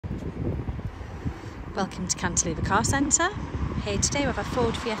Welcome to Cantilever Car Centre. Here today we have a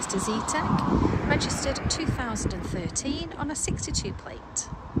Ford Fiesta ZJK, registered 2013 on a 62 plate.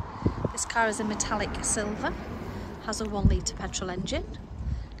 This car is a metallic silver, has a 1 litre petrol engine.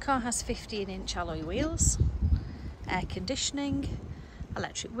 Car has 15-inch alloy wheels, air conditioning,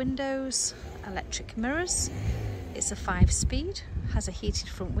 electric windows, electric mirrors. It's a 5-speed, has a heated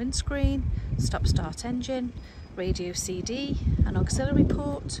front windscreen, stop-start engine, radio CD, an auxiliary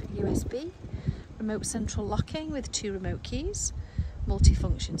port, USB, remote central locking with 2 remote keys,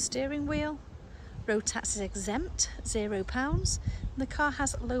 multifunction steering wheel, road tax is exempt, £0, and the car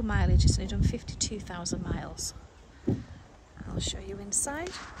has low mileage, it's only done 52,000 miles. I'll show you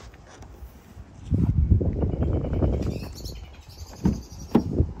inside.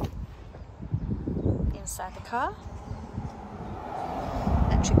 Inside the car,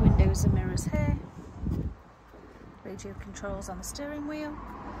 electric windows and mirrors here, radio controls on the steering wheel,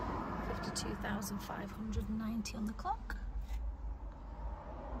 52,590 on the clock.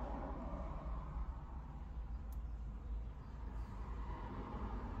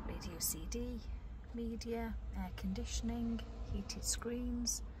 Radio CD, media, air conditioning, heated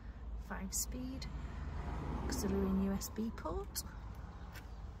screens, 5-speed, auxiliary and USB port,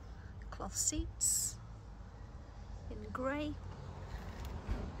 cloth seats in grey.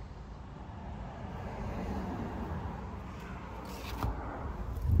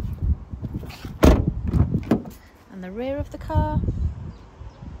 And the rear of the car,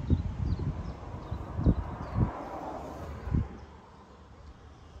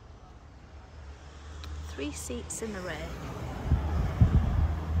 three seats in the rear.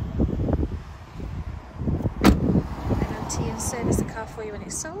 MOT and service the car for you when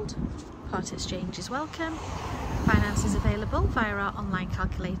it's sold. Part exchange is welcome. Finance is available via our online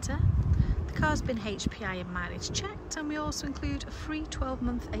calculator. The car's been HPI and mileage checked, and we also include a free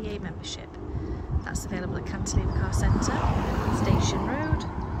 12-month AA membership. That's available at Cantilever Car Centre, Station Road,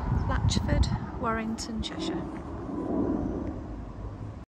 Latchford, Warrington, Cheshire.